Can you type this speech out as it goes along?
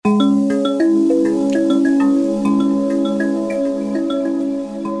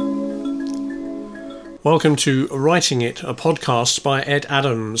Welcome to Writing It, a podcast by Ed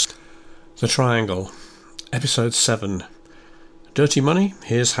Adams. The Triangle, Episode 7. Dirty Money,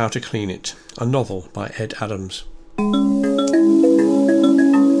 Here's How to Clean It. A novel by Ed Adams.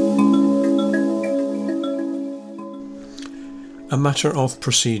 A matter of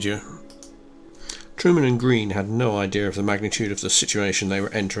procedure. Truman and Green had no idea of the magnitude of the situation they were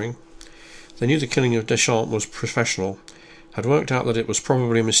entering. They knew the killing of Deschamps was professional, had worked out that it was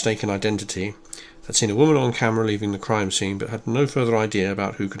probably a mistaken identity, had seen a woman on camera leaving the crime scene, but had no further idea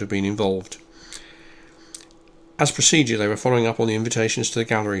about who could have been involved. As procedure, they were following up on the invitations to the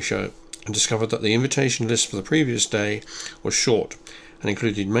gallery show, and discovered that the invitation list for the previous day was short, and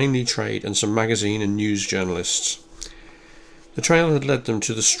included mainly trade and some magazine and news journalists. The trail had led them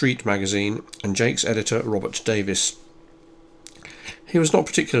to the Street magazine and Jake's editor, Robert Davis. He was not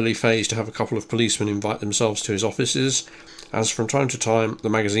particularly fazed to have a couple of policemen invite themselves to his offices, as from time to time the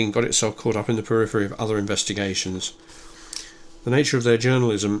magazine got itself caught up in the periphery of other investigations. The nature of their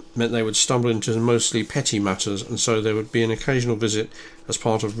journalism meant they would stumble into mostly petty matters, and so there would be an occasional visit as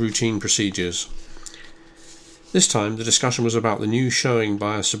part of routine procedures. This time the discussion was about the new showing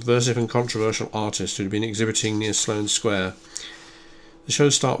by a subversive and controversial artist who had been exhibiting near Sloane Square. The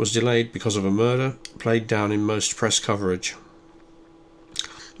show's start was delayed because of a murder, played down in most press coverage.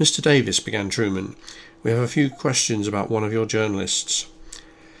 "Mr. Davis," began Truman, "we have a few questions about one of your journalists."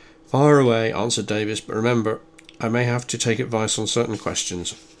 "Fire away," answered Davis, "but remember, I may have to take advice on certain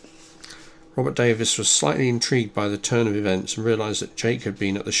questions." Robert Davis was slightly intrigued by the turn of events and realised that Jake had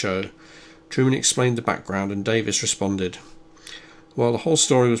been at the show. Truman explained the background and Davis responded. "Well, the whole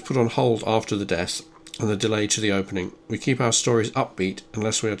story was put on hold after the death and the delay to the opening. We keep our stories upbeat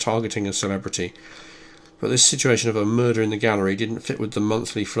unless we are targeting a celebrity. But this situation of a murder in the gallery didn't fit with the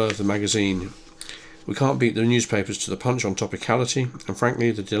monthly flow of the magazine. We can't beat the newspapers to the punch on topicality, and frankly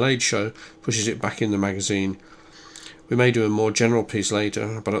the delayed show pushes it back in the magazine. We may do a more general piece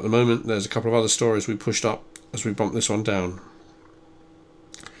later, but at the moment there's a couple of other stories we pushed up as we bumped this one down."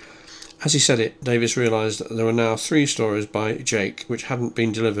 As he said it, Davis realised that there were now 3 stories by Jake which hadn't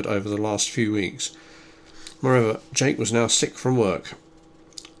been delivered over the last few weeks. Moreover, Jake was now sick from work.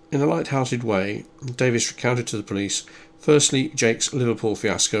 In a light-hearted way, Davis recounted to the police, firstly Jake's Liverpool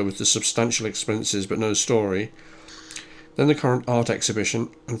fiasco with the substantial expenses but no story, then the current art exhibition,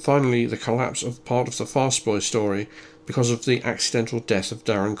 and finally the collapse of part of the Fast Boy story because of the accidental death of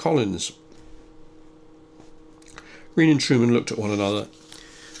Darren Collins. Green and Truman looked at one another.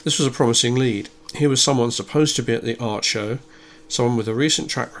 This was a promising lead. Here was someone supposed to be at the art show, someone with a recent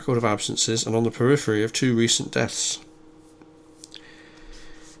track record of absences and on the periphery of 2 recent deaths.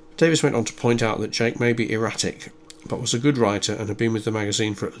 Davis went on to point out that Jake may be erratic, but was a good writer and had been with the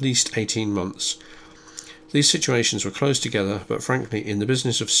magazine for at least 18 months. These situations were close together, but frankly, in the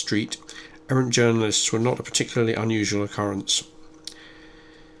business of street, errant journalists were not a particularly unusual occurrence.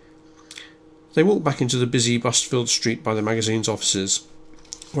 They walked back into the busy, bust-filled street by the magazine's offices.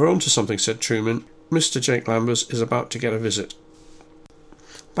 "We're on to something," said Truman. "Mr. Jake Lambers is about to get a visit."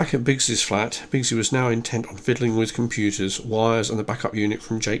 Back at Biggsy's flat, Biggsy was now intent on fiddling with computers, wires and the backup unit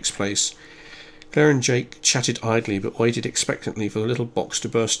from Jake's place. Claire and Jake chatted idly but waited expectantly for the little box to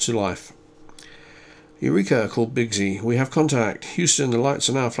burst to life. "Eureka," called Biggsy. "We have contact. Houston, the lights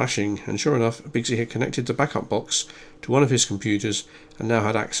are now flashing." And sure enough, Biggsy had connected the backup box to one of his computers and now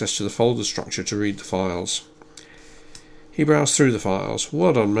had access to the folder structure to read the files. He browsed through the files.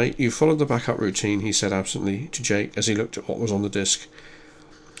 "Well done, mate. You followed the backup routine," he said absently to Jake as he looked at what was on the disk.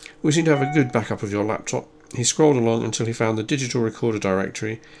 "We seem to have a good backup of your laptop." He scrolled along until he found the digital recorder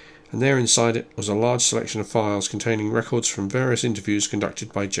directory, and there inside it was a large selection of files containing records from various interviews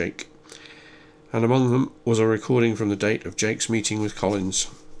conducted by Jake. And among them was a recording from the date of Jake's meeting with Collins.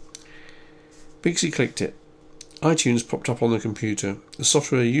 Biggsy clicked it. iTunes popped up on the computer, the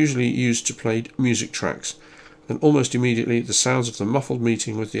software usually used to play music tracks, and almost immediately the sounds of the muffled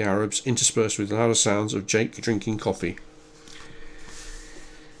meeting with the Arabs interspersed with louder sounds of Jake drinking coffee.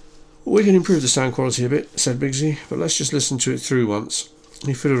 "We can improve the sound quality a bit," said Biggsy, "but let's just listen to it through once."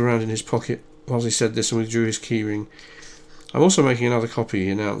 He fiddled around in his pocket while he said this and withdrew his keyring. "I'm also making another copy," he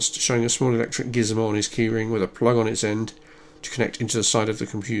announced, showing a small electric gizmo on his keyring with a plug on its end to connect into the side of the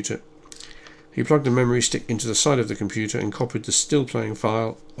computer. He plugged a memory stick into the side of the computer and copied the still-playing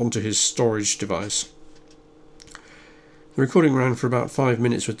file onto his storage device. The recording ran for about 5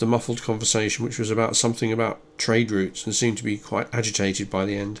 minutes with the muffled conversation, which was about something about trade routes and seemed to be quite agitated by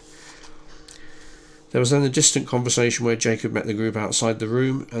the end. There was then the distant conversation where Jacob met the group outside the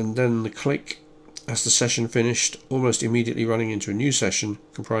room, and then the click as the session finished, almost immediately running into a new session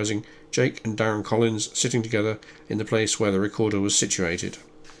comprising Jake and Darren Collins sitting together in the place where the recorder was situated.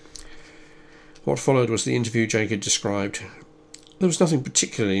 What followed was the interview Jake had described. There was nothing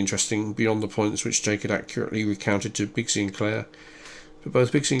particularly interesting beyond the points which Jake had accurately recounted to Bigsy and Claire, but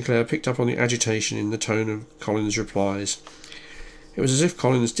both Bigsy and Claire picked up on the agitation in the tone of Collins' replies. It was as if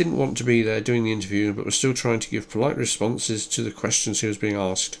Collins didn't want to be there doing the interview, but was still trying to give polite responses to the questions he was being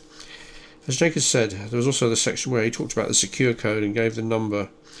asked. As Jake had said, there was also the section where he talked about the secure code and gave the number,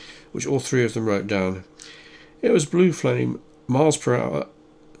 which all three of them wrote down. It was Blue Flame, miles per hour,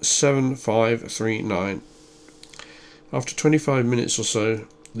 7539. After 25 minutes or so,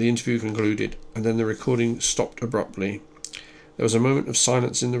 the interview concluded, and then the recording stopped abruptly. There was a moment of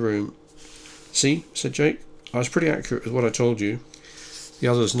silence in the room. "See," said Jake, "I was pretty accurate with what I told you." The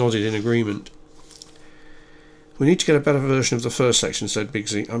others nodded in agreement. "We need to get a better version of the first section," said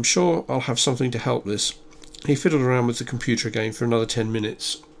Bigsy. "I'm sure I'll have something to help this." He fiddled around with the computer again for another 10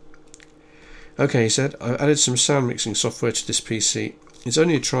 minutes. "Okay," he said, "I've added some sound mixing software to this PC. It's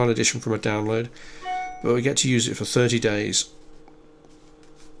only a trial edition from a download, but we get to use it for 30 days.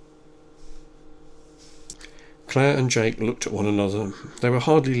 Claire and Jake looked at one another. They were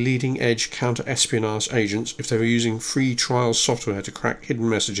hardly leading-edge counter-espionage agents if they were using free trial software to crack hidden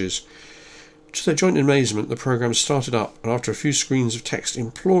messages. To their joint amazement, the program started up, and after a few screens of text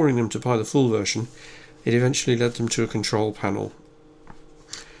imploring them to buy the full version, it eventually led them to a control panel.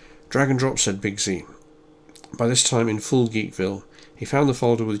 "Drag and drop," said Bigsy. By this time in full Geekville, he found the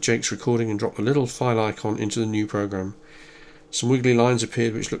folder with Jake's recording and dropped the little file icon into the new program. Some wiggly lines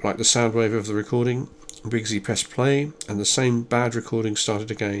appeared which looked like the sound wave of the recording. Bigsy pressed play, and the same bad recording started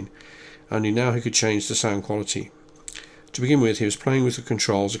again, only now he could change the sound quality. To begin with, he was playing with the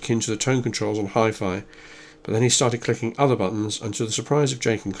controls akin to the tone controls on Hi-Fi, but then he started clicking other buttons, and to the surprise of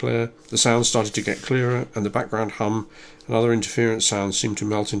Jake and Claire, the sound started to get clearer, and the background hum and other interference sounds seemed to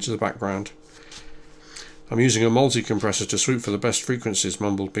melt into the background. "I'm using a multi-compressor to swoop for the best frequencies,"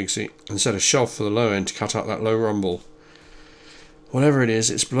 mumbled Bigsy, "and set a shelf for the low end to cut out that low rumble." "Whatever it is,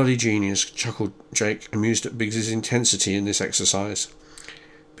 it's bloody genius," chuckled Jake, amused at Bigsy's intensity in this exercise.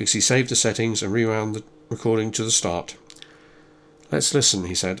 Bigsy saved the settings and rewound the recording to the start. "Let's listen,"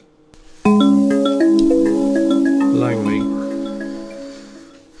 he said. Langley.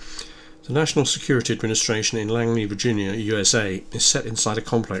 The National Security Administration in Langley, Virginia, USA, is set inside a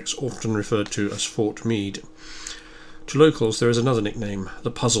complex often referred to as Fort Meade. To locals, there is another nickname,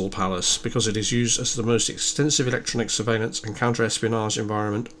 the Puzzle Palace, because it is used as the most extensive electronic surveillance and counter-espionage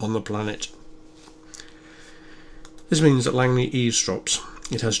environment on the planet. This means that Langley eavesdrops.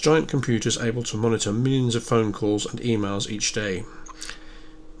 It has giant computers able to monitor millions of phone calls and emails each day.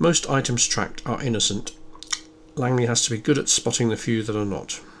 Most items tracked are innocent. Langley has to be good at spotting the few that are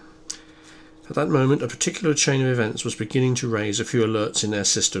not. At that moment, a particular chain of events was beginning to raise a few alerts in their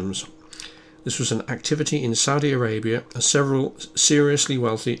systems. This was an activity in Saudi Arabia, as several seriously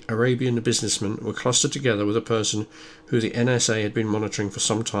wealthy Arabian businessmen were clustered together with a person who the NSA had been monitoring for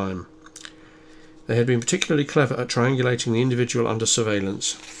some time. They had been particularly clever at triangulating the individual under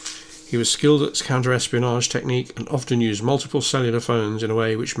surveillance. He was skilled at counter-espionage technique and often used multiple cellular phones in a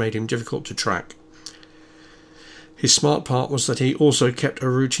way which made him difficult to track. His smart part was that he also kept a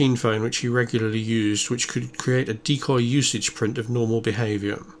routine phone which he regularly used, which could create a decoy usage print of normal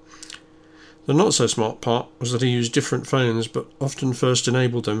behaviour. The not-so-smart part was that he used different phones, but often first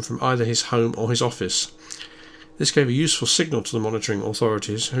enabled them from either his home or his office. This gave a useful signal to the monitoring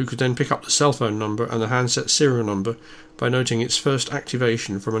authorities, who could then pick up the cell phone number and the handset serial number by noting its first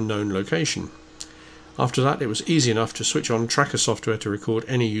activation from a known location. After that, it was easy enough to switch on tracker software to record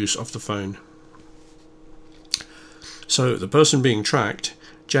any use of the phone. So, the person being tracked,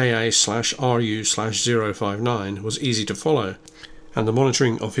 JA/RU/059, was easy to follow, and the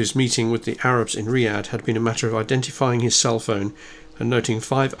monitoring of his meeting with the Arabs in Riyadh had been a matter of identifying his cell phone and noting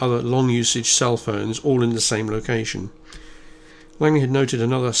 5 other long-usage cell phones all in the same location. Langley had noted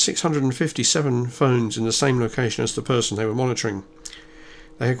another 657 phones in the same location as the person they were monitoring.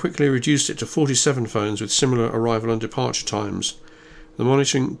 They had quickly reduced it to 47 phones with similar arrival and departure times. The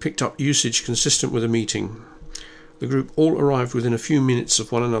monitoring picked up usage consistent with a meeting. The group all arrived within a few minutes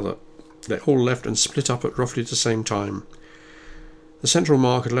of one another. They all left and split up at roughly the same time. The central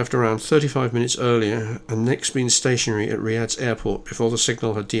mark had left around 35 minutes earlier and next been stationary at Riyadh's airport before the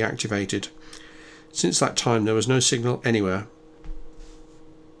signal had deactivated. Since that time there was no signal anywhere.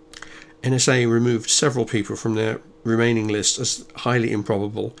 NSA removed several people from their remaining list as highly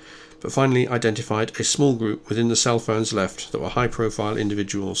improbable, but finally identified a small group within the cell phones left that were high-profile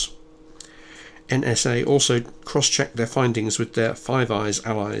individuals. NSA also cross-checked their findings with their Five Eyes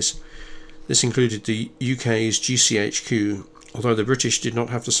allies. This included the UK's GCHQ, although the British did not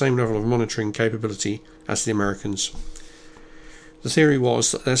have the same level of monitoring capability as the Americans. The theory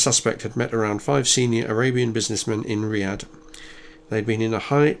was that their suspect had met around 5 senior Arabian businessmen in Riyadh. They had been in a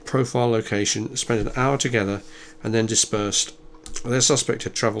high-profile location, spent an hour together, and then dispersed. Their suspect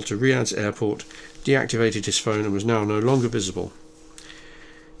had travelled to Riyadh's airport, deactivated his phone, and was now no longer visible.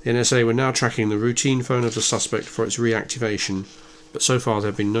 The NSA were now tracking the routine phone of the suspect for its reactivation, but so far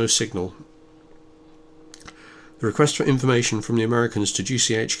there had been no signal. The request for information from the Americans to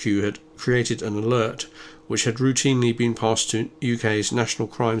GCHQ had created an alert which had routinely been passed to UK's National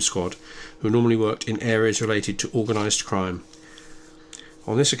Crime Squad, who normally worked in areas related to organised crime.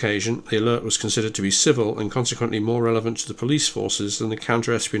 On this occasion, the alert was considered to be civil and consequently more relevant to the police forces than the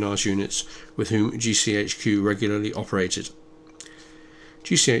counter-espionage units with whom GCHQ regularly operated.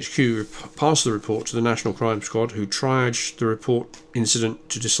 GCHQ passed the report to the National Crime Squad, who triaged the report incident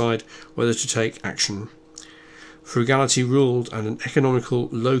to decide whether to take action. Frugality ruled and an economical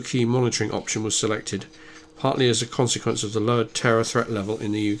low-key monitoring option was selected, partly as a consequence of the lowered terror threat level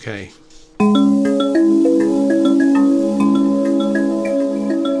in the UK.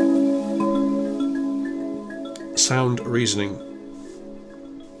 Sound reasoning.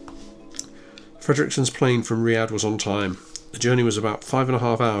 Fredrickson's plane from Riyadh was on time. The journey was about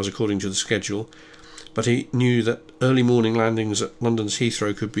 5.5 hours according to the schedule, but he knew that early morning landings at London's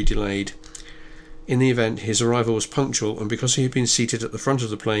Heathrow could be delayed. In the event, his arrival was punctual, and because he had been seated at the front of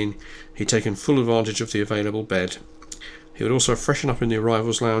the plane, he had taken full advantage of the available bed. He would also freshen up in the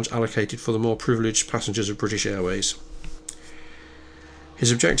arrivals lounge allocated for the more privileged passengers of British Airways.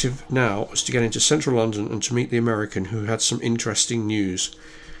 His objective now was to get into central London and to meet the American, who had some interesting news.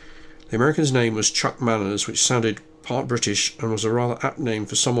 The American's name was Chuck Manners, which sounded part British and was a rather apt name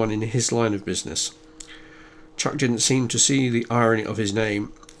for someone in his line of business. Chuck didn't seem to see the irony of his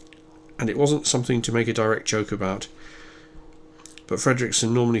name, and it wasn't something to make a direct joke about, but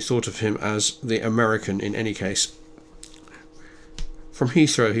Fredrickson normally thought of him as the American in any case. From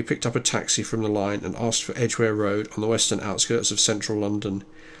Heathrow he picked up a taxi from the line and asked for Edgware Road on the western outskirts of central London.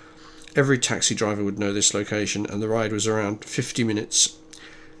 Every taxi driver would know this location, and the ride was around 50 minutes.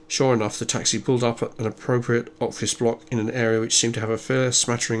 Sure enough, the taxi pulled up at an appropriate office block in an area which seemed to have a fair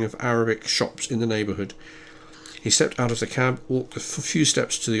smattering of Arabic shops in the neighbourhood. He stepped out of the cab, walked a few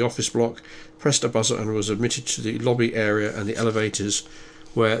steps to the office block, pressed a buzzer, and was admitted to the lobby area and the elevators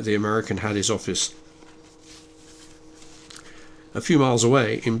where the American had his office. A few miles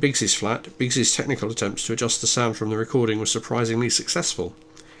away, in Biggs's flat, Biggs's technical attempts to adjust the sound from the recording were surprisingly successful.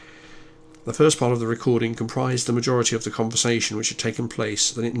 The first part of the recording comprised the majority of the conversation which had taken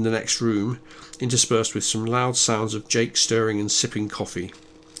place in the next room, interspersed with some loud sounds of Jake stirring and sipping coffee.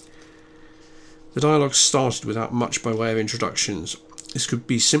 The dialogue started without much by way of introductions. This could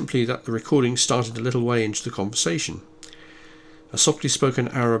be simply that the recording started a little way into the conversation. A softly spoken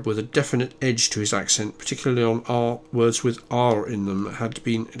Arab with a definite edge to his accent, particularly on R words with R in them, had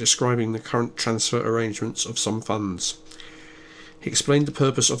been describing the current transfer arrangements of some funds. He explained the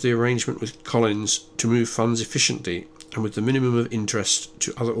purpose of the arrangement with Collins to move funds efficiently and with the minimum of interest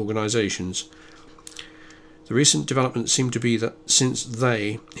to other organisations. The recent development seemed to be that since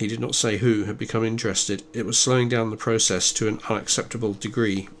they, he did not say who, had become interested, it was slowing down the process to an unacceptable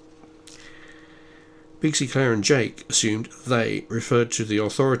degree. Biggsy, Clare and Jake assumed they referred to the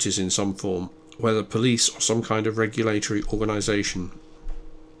authorities in some form, whether police or some kind of regulatory organisation.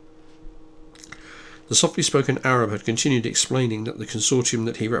 The softly spoken Arab had continued explaining that the consortium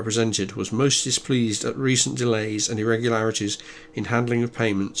that he represented was most displeased at recent delays and irregularities in handling of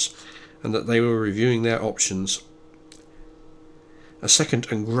payments, and that they were reviewing their options. A second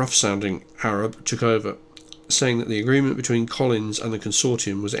and gruff-sounding Arab took over, saying that the agreement between Collins and the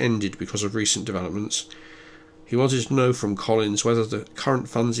consortium was ended because of recent developments. He wanted to know from Collins whether the current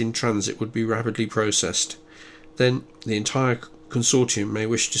funds in transit would be rapidly processed. Then the entire consortium may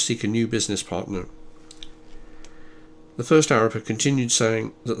wish to seek a new business partner. The first Arab had continued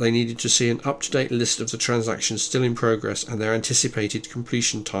saying that they needed to see an up-to-date list of the transactions still in progress and their anticipated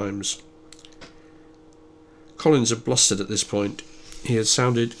completion times. Collins had blustered at this point. He had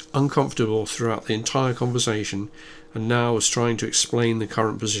sounded uncomfortable throughout the entire conversation and now was trying to explain the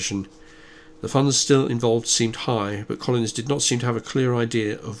current position. The funds still involved seemed high, but Collins did not seem to have a clear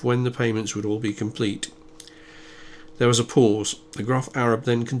idea of when the payments would all be complete. There was a pause. The gruff Arab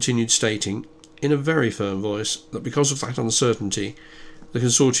then continued stating, in a very firm voice, that because of that uncertainty, the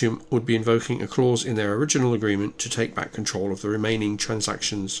consortium would be invoking a clause in their original agreement to take back control of the remaining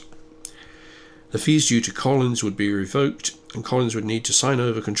transactions. The fees due to Collins would be revoked, and Collins would need to sign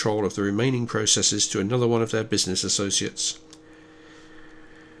over control of the remaining processes to another one of their business associates.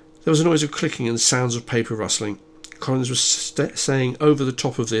 There was a noise of clicking and sounds of paper rustling. Collins was saying over the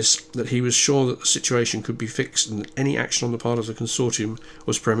top of this that he was sure that the situation could be fixed and that any action on the part of the consortium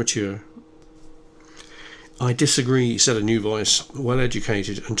was premature. "I disagree," said a new voice, well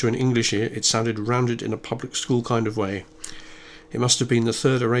educated, and to an English ear it sounded rounded in a public school kind of way. It must have been the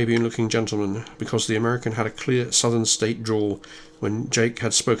third Arabian-looking gentleman, because the American had a clear southern state drawl when Jake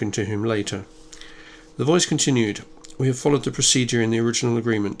had spoken to him later. The voice continued, "We have followed the procedure in the original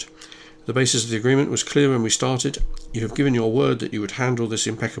agreement. The basis of the agreement was clear when we started. You have given your word that you would handle this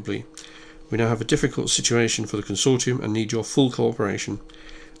impeccably. We now have a difficult situation for the consortium and need your full cooperation.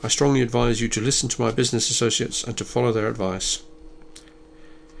 I strongly advise you to listen to my business associates and to follow their advice."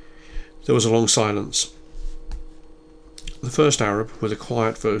 There was a long silence. The first Arab, with a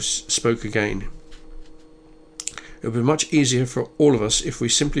quiet voice, spoke again. "It would be much easier for all of us if we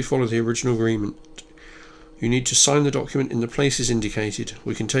simply follow the original agreement. You need to sign the document in the places indicated.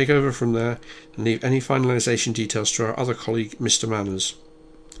 We can take over from there and leave any finalisation details to our other colleague, Mr. Manners."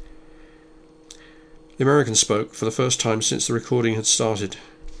 The American spoke for the first time since the recording had started.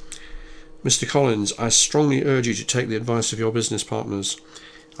 "Mr. Collins, I strongly urge you to take the advice of your business partners.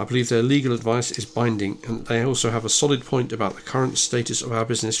 I believe their legal advice is binding, and they also have a solid point about the current status of our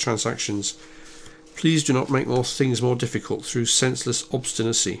business transactions. Please do not make things more difficult through senseless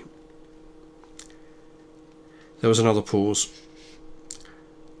obstinacy." There was another pause.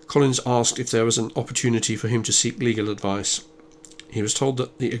 Collins asked if there was an opportunity for him to seek legal advice. He was told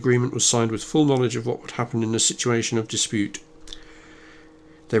that the agreement was signed with full knowledge of what would happen in a situation of dispute.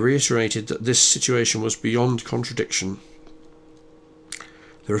 They reiterated that this situation was beyond contradiction.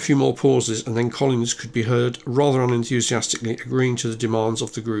 There were a few more pauses, and then Collins could be heard rather unenthusiastically agreeing to the demands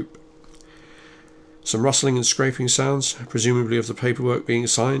of the group. Some rustling and scraping sounds, presumably of the paperwork being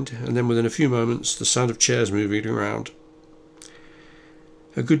signed, and then within a few moments the sound of chairs moving around.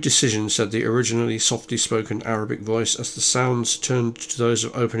 "A good decision," said the originally softly spoken Arabic voice as the sounds turned to those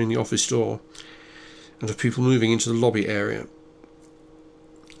of opening the office door and of people moving into the lobby area.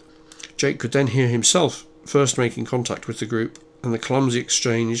 Jake could then hear himself first making contact with the group, and the clumsy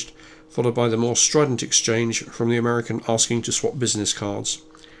exchange, followed by the more strident exchange from the American asking to swap business cards.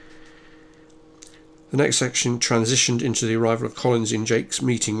 The next section transitioned into the arrival of Collins in Jake's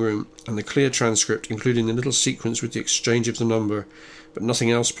meeting room, and the clear transcript, including the little sequence with the exchange of the number, but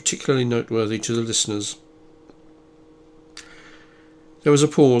nothing else particularly noteworthy to the listeners. There was a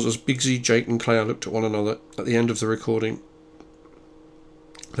pause as Bigsy, Jake and Claire looked at one another at the end of the recording.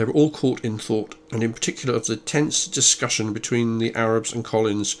 They were all caught in thought, and in particular of the tense discussion between the Arabs and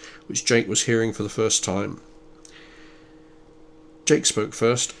Collins, which Jake was hearing for the first time. Jake spoke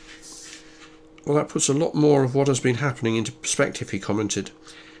first. "Well, that puts a lot more of what has been happening into perspective," he commented,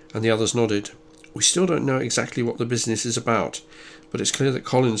 and the others nodded. "We still don't know exactly what the business is about, but it's clear that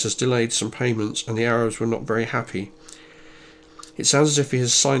Collins has delayed some payments and the Arabs were not very happy. It sounds as if he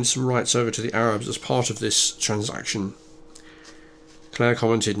has signed some rights over to the Arabs as part of this transaction." Claire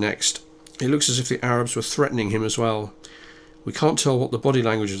commented next. "It looks as if the Arabs were threatening him as well. We can't tell what the body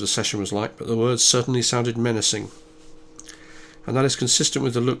language of the session was like, but the words certainly sounded menacing. And that is consistent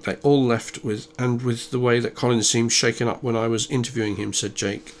with the look they all left with, and with the way that Collins seemed shaken up when I was interviewing him," said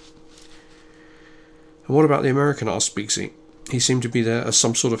Jake. "And what about the American?" asked Bigsy. "He seemed to be there as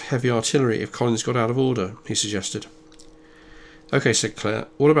some sort of heavy artillery if Collins got out of order," he suggested. "Okay," said Claire.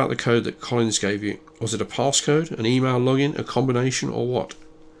 "What about the code that Collins gave you? Was it a passcode, an email login, a combination, or what?"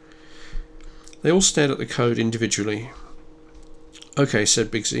 They all stared at the code individually. "Okay,"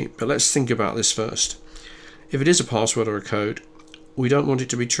 said Bigsy, "but let's think about this first. If it is a password or a code, we don't want it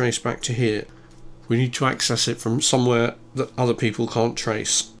to be traced back to here. We need to access it from somewhere that other people can't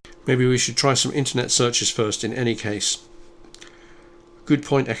trace. Maybe we should try some internet searches first in any case." "Good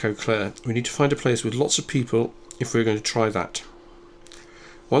point," echoed Claire. "We need to find a place with lots of people if we're going to try that."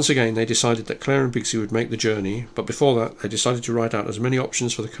 Once again they decided that Claire and Bigsy would make the journey, but before that they decided to write out as many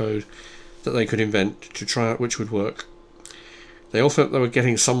options for the code that they could invent to try out which would work. They all felt they were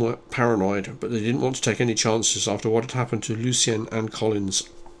getting somewhat paranoid, but they didn't want to take any chances after what had happened to Lucien and Collins.